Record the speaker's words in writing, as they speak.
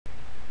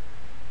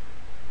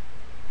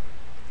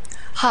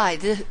Hi,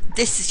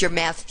 this is your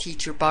math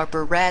teacher,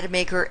 Barbara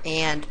Rademacher,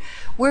 and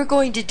we're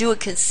going to do a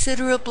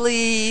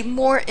considerably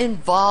more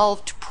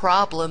involved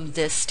problem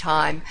this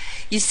time.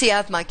 You see, I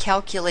have my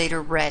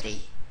calculator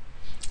ready.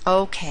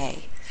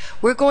 Okay,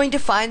 we're going to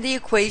find the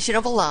equation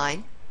of a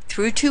line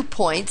through 2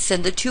 points,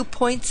 and the 2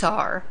 points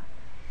are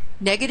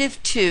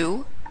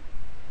 -2,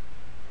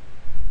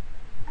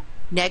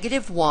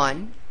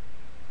 -1,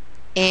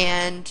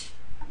 and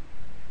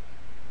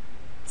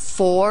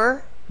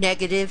 4,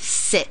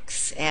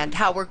 -6. And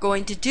how we're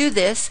going to do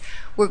this,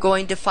 we're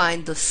going to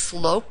find the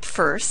slope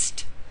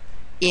first.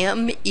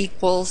 M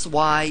equals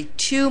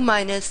y2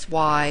 minus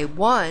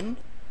y1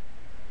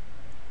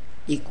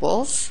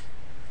 equals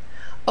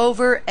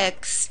over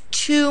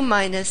x2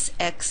 minus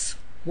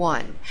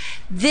x1.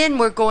 Then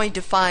we're going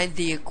to find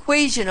the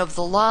equation of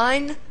the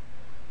line.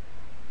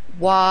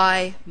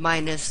 Y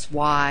minus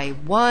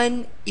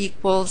y1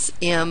 equals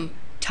m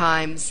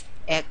times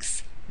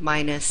x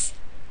minus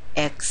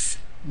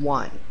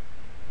x1.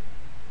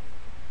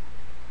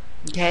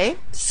 Okay,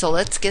 so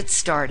let's get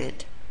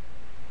started.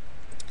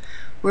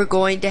 We're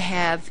going to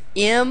have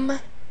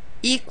m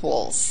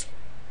equals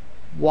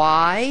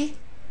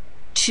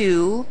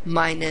y2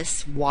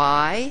 minus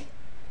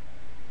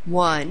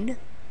y1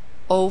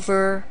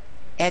 over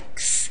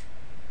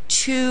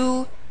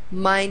x2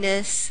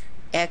 minus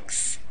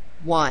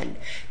x1.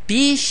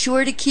 Be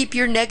sure to keep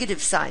your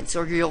negative signs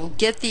or you'll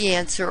get the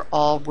answer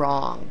all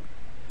wrong.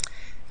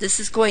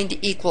 This is going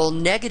to equal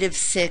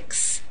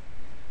 -6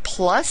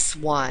 plus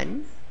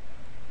 1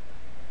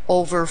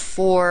 over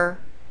 4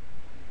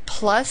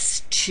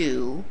 plus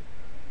 2,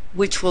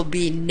 which will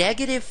be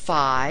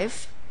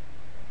 -5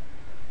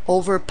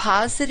 over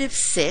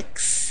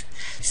 +6,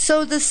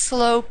 so the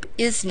slope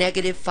is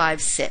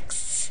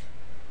 -5/6.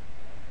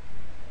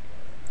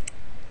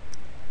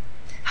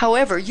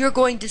 However, you're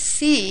going to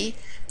see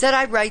that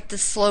I write the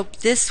slope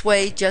this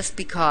way just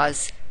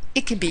because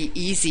it can be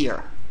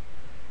easier.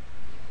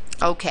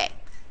 Okay,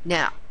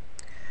 now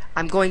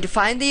I'm going to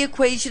find the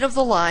equation of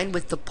the line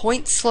with the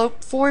point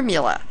slope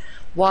formula.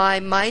 Y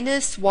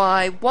minus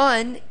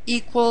y1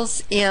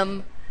 equals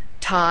m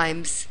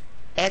times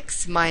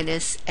x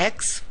minus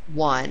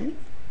x1,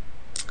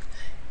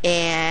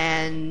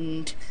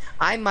 and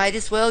I might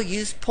as well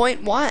use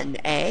point 1,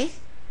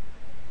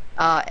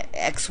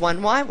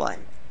 x1,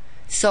 y1.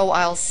 So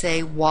I'll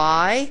say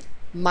y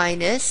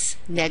minus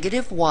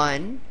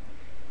 -1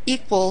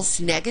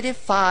 equals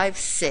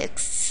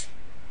 -5/6.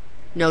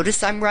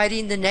 Notice I'm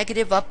writing the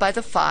negative up by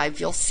the 5.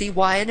 You'll see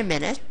why in a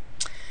minute.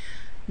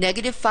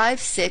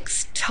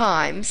 -5/6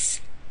 times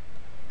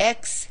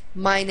x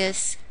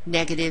minus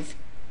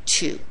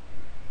 -2.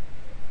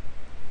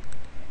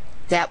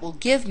 That will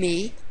give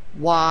me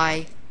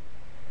y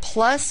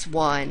plus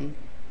 1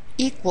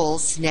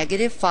 equals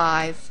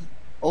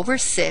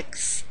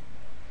 -5/6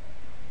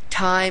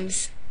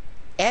 times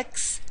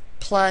x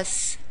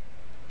plus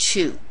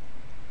 2.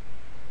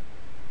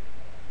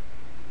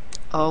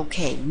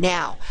 Okay,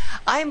 now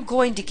I'm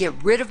going to get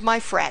rid of my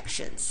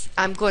fractions.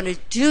 I'm going to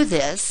do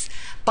this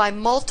by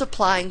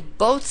multiplying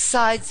both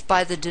sides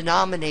by the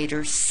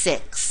denominator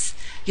 6.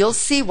 You'll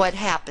see what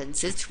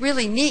happens. It's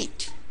really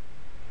neat.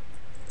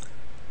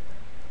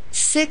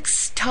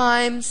 6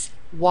 times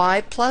y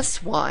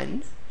plus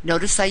 1,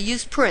 notice I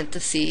use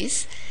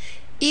parentheses,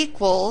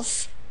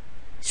 equals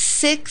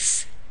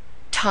 6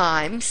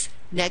 times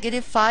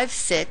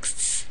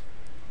 -5/6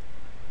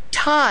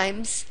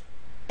 times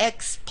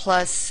x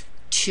plus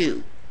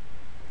 2.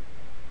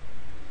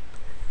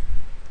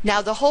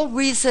 Now the whole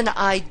reason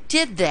I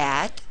did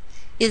that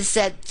is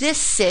that this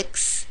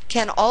 6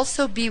 can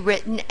also be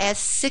written as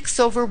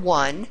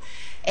 6/1,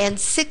 and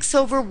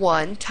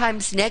 6/1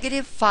 times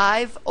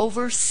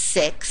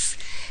 -5/6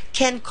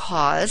 can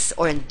cause,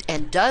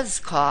 and does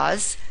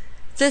cause,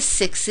 the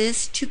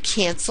 6's to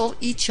cancel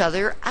each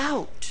other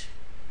out.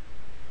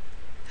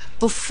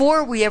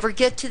 Before we ever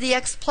get to the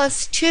x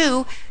plus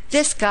 2,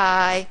 this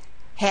guy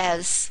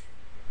has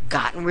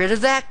gotten rid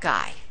of that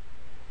guy.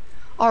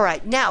 All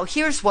right, now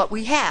here's what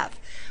we have.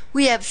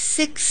 We have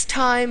 6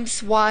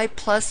 times y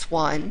plus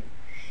 1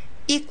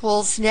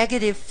 equals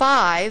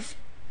 -5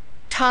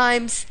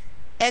 times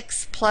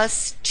x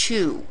plus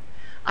 2.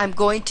 I'm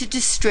going to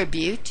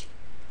distribute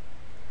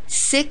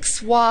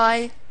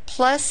 6y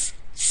plus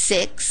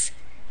 6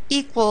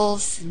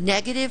 equals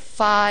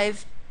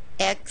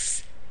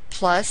 -5x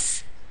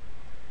plus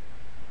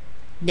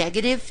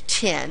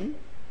 -10.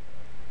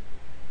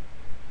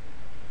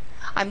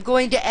 I'm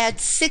going to add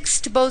 6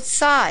 to both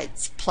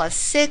sides, plus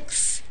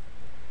 6,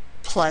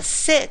 plus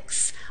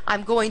 6.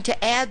 I'm going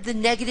to add the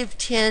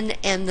 -10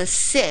 and the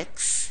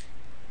 6.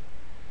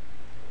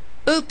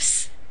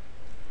 Oops,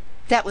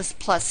 that was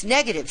plus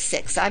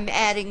 -6. I'm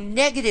adding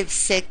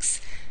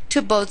 -6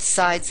 to both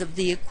sides of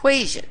the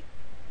equation.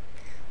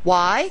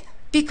 Why?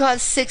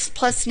 Because 6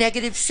 plus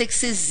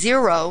 -6 is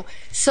 0,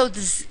 so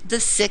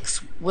the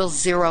 6 will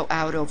zero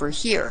out over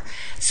here.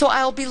 So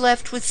I'll be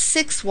left with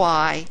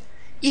 6y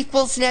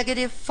equals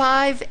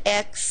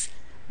 -5x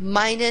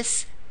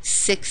minus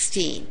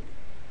 16.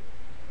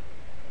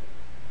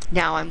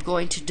 Now I'm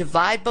going to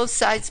divide both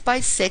sides by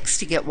 6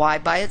 to get y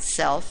by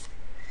itself.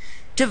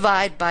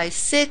 Divide by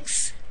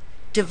 6,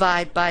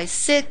 divide by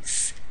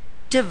 6,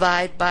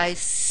 divide by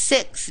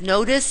 6.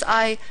 Notice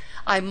I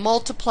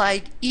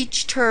multiplied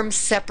each term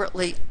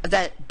separately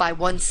by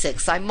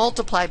 1/6. I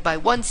multiplied by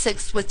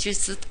 1/6, which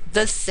is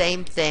the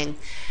same thing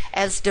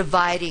as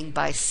dividing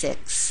by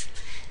 6.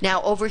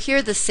 Now over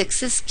here the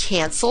 6's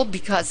canceled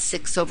because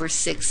 6 over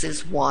 6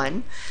 is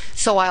 1.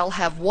 So I'll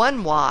have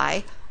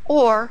 1y,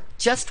 or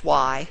just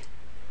y,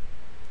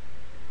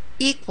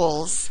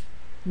 equals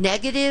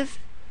negative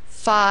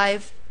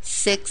 5,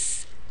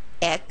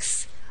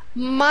 6x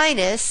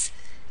minus,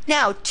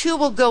 now 2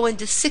 will go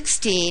into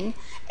 16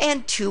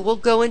 and 2 will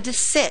go into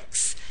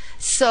 6.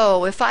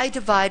 So if I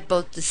divide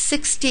both the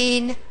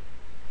 16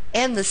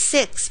 and the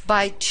 6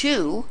 by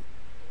 2,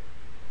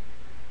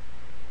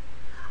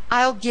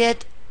 I'll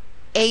get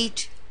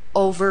 8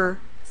 over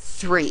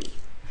 3.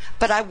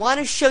 But I want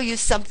to show you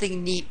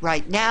something neat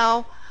right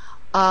now.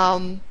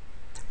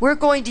 We're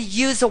going to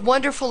use a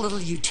wonderful little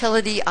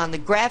utility on the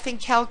graphing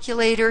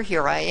calculator.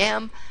 Here I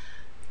am,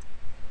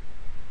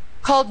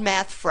 called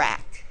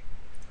MathFrac.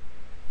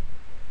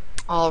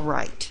 All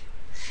right.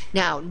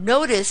 Now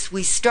notice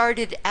we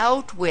started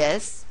out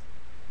with,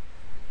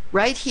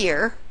 right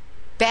here,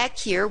 back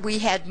here, we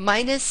had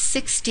minus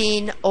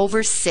 16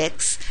 over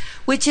 6,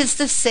 which is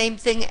the same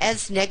thing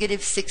as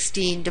negative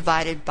 16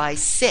 divided by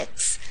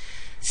 6.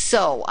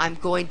 So I'm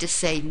going to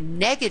say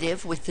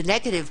negative with the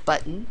negative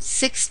button,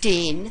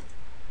 16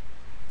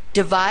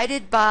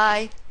 divided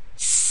by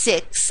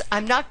 6.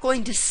 I'm not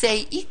going to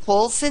say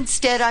equals,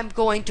 instead I'm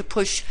going to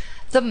push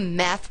the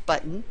math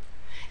button,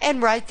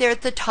 and right there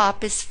at the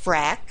top is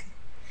frac.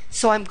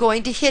 So I'm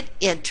going to hit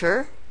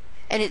enter,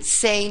 and it's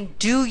saying,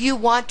 do you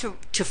want to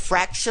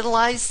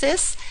fractionalize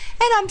this?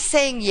 And I'm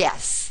saying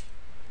yes.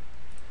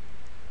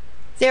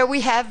 There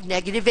we have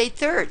negative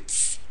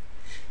 8/3,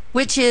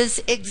 which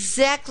is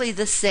exactly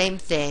the same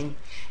thing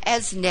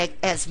as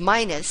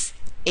minus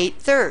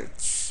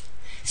 8/3.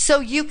 So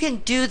you can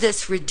do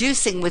this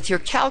reducing with your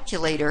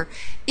calculator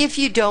if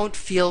you don't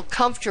feel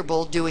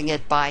comfortable doing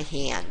it by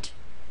hand.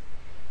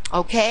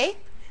 Okay?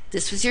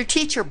 This was your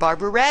teacher,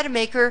 Barbara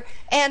Rademacher,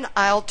 and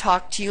I'll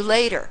talk to you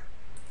later.